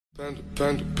Panda,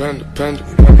 panda, panda, panda.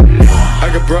 I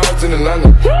got broads in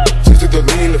Atlanta, just to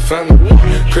lean in the family.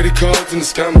 Credit cards and the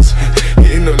scammers,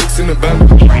 hitting the licks in the band.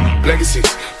 Legacies,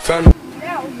 family.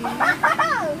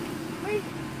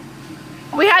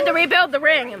 We had to rebuild the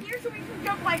ring. Here so we can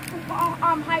jump like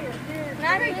higher.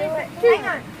 Hang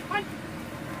on.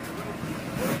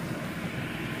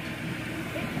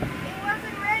 It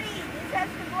wasn't ready. This has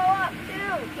to blow up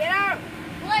too. Get out.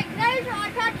 Like, can I use your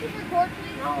iPad to record,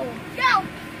 please? No. Go.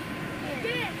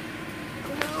 Get it.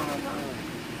 No.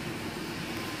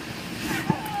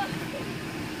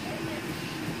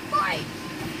 Fight.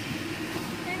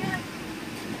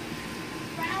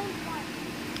 Round one.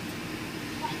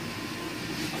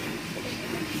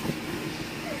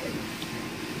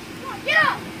 Come on, get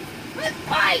up. Let's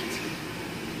fight.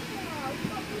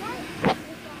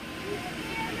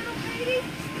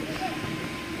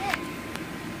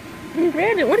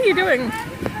 Brandon, what are you doing?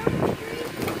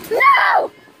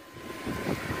 No!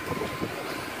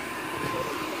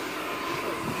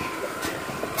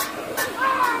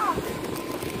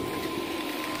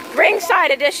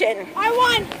 Ringside edition. I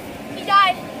won! He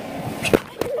died.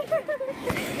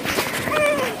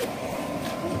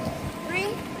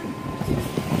 Ring.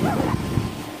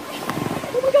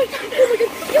 Oh my god! Oh my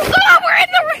god! You go! We're in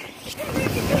the ring!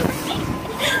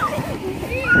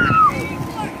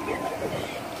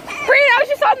 Brandon, I was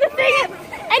just on the thing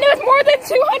and it was more than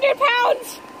 200 pounds.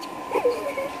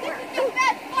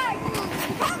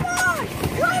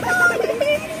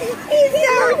 He's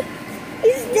down!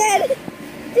 He's dead!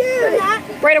 Dude!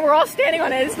 Brandon, we're all standing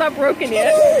on it. It's not broken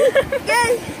yet.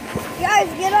 Guys,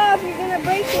 get off! You're gonna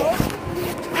break it!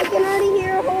 I can already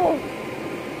hear a hole.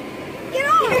 Get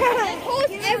off! There's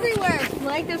holes everywhere!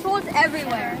 Like, there's holes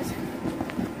everywhere.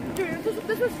 Dude,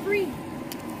 this was free.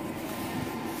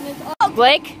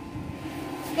 Blake?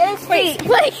 Get his feet!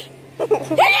 Blake! He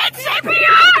needs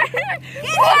CPR!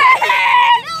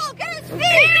 No, get his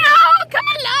feet! No, come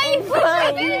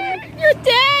alive! You're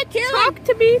dead! Talk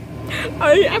to me.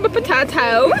 I am a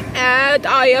potato and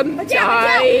I am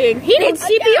dying. He needs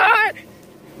CPR!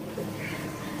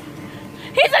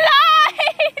 He's alive!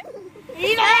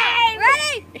 He's alive!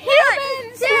 Ready?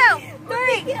 Humans! 1, 2,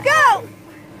 3, go!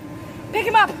 Pick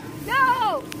him up!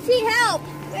 No! Need help!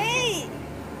 Wait!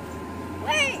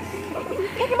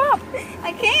 Pick him up!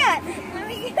 I can't! Let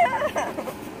me get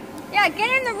up! Yeah, get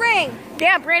in the ring!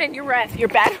 Damn, Brandon, you're ref. You're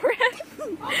bad ref.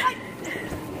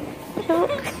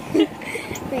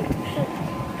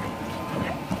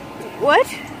 What?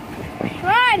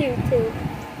 Try to.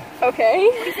 Okay.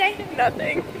 What do you say?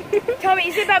 Nothing. Tell me,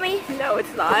 is it about me? No,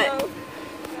 it's not. No.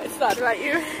 It's not about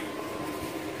you.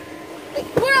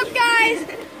 What up, guys?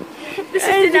 This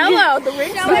is Danilo, the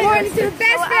ring Welcome to the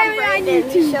best family on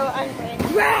YouTube. Show I'm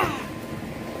Brandon.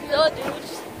 No, dude.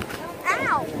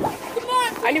 Ow! Come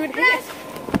on! I knew it hit.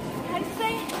 How do you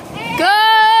say it?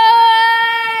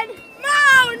 Good!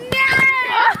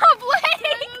 Oh,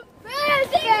 Blake!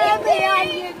 best family on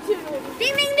YouTube.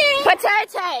 Ding, ding, ding!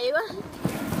 Potato!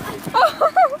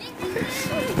 Ding, ding, ding!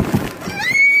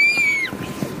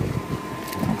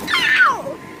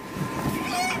 Ow!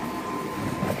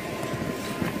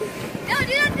 No,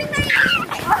 do not ding, ding!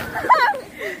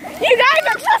 You guys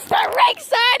are just the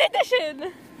ringside edition!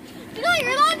 You know,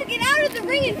 you're allowed to get out of the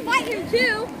ring and fight here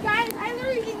too. Guys, I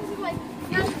literally get into like,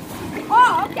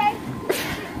 oh, okay.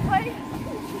 Wait,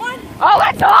 one. Oh,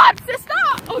 let's stop!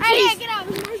 Stop! Oh, Hey, jeez. get out.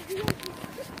 You're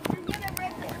gonna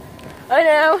break it. I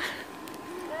know.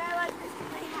 I like this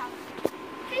playhouse.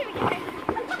 Here we go.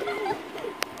 Come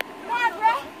on,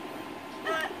 bro.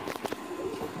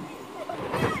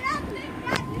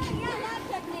 That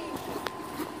technique.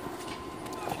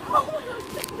 Oh,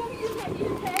 you use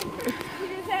his head.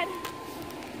 Use his head.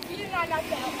 You did not knock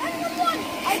that out.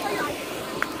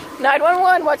 911.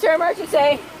 911, what's your emergency? I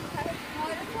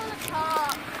just want to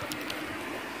talk.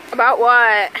 About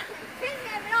what? Ping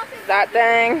him and I'll say That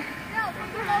thing? no,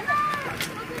 flip him over.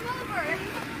 Flip him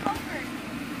over.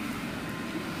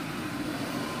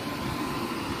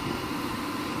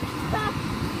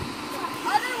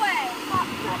 Other way.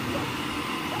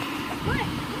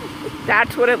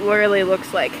 That's what it literally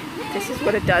looks like. This is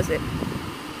what it does it.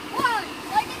 One.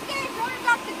 Like this guy is running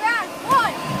off the ground.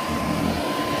 One.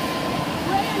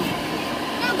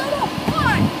 Now go on.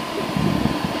 One.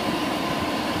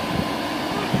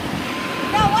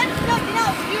 No, one. No.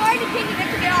 You already picked it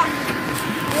to get off.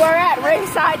 You are at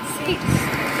ringside seats.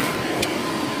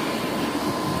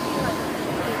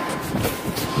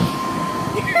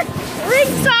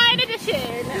 Ringside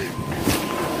edition.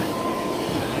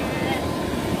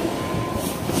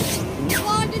 Come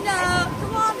on,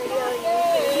 come on.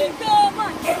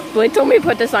 Blake told me to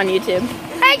put this on YouTube.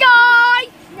 Hey guys!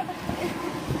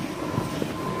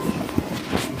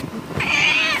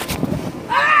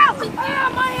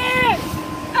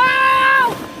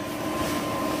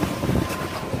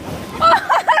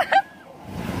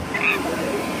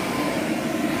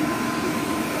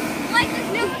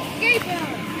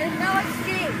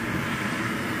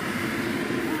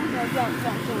 don't.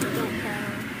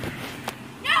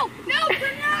 No,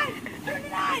 turn it on. Turn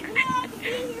it on. No, it's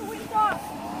being here when it's off.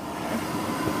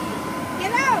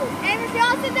 Get out. And if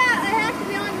y'all said that, it has to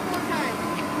be on the whole time.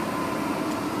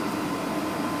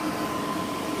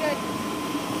 Good.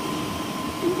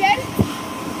 You dead?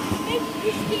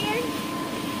 You scared?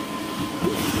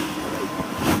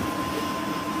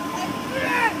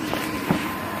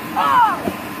 Oh!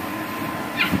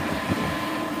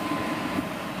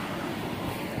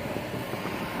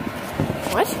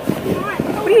 What?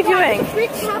 What are you doing?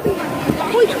 Rick chopping my hand.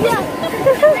 Oh, yeah.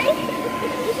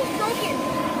 This is broken.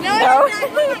 No, No. it's not.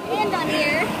 Put my hand on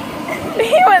here.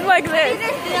 He went like this.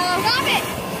 Stop it!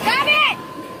 Stop it!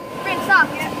 Brandon, stop.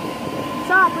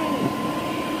 Stop, Brandon.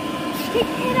 Kick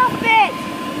it up it!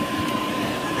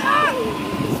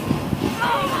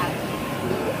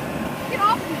 Get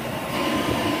off me.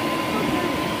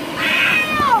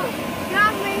 Ow! Get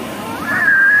off me.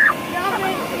 Get off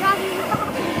me. Get off me.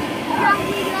 Get off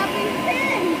me. Get off me.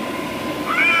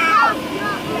 Ow! Get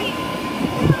off me.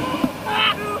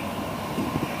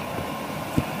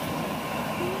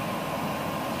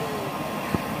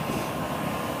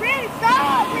 Brandon,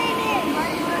 stop! Brandon!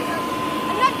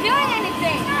 I'm not doing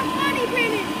anything. It's not funny,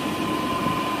 Brandon.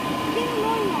 Get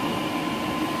along now.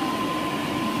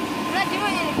 I'm not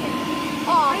doing anything.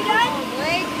 Oh, are you done?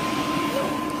 Blake.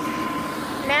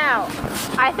 Now,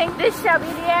 I think this shall be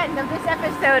the end of this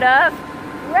episode of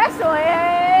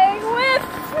Wrestling with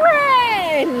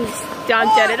Friends. Dun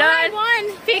dun dun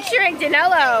dun. Featuring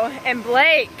Danilo and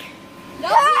Blake. No,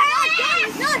 he's not done.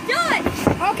 He's not done.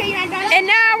 Okay, you're not done. And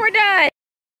now we're done.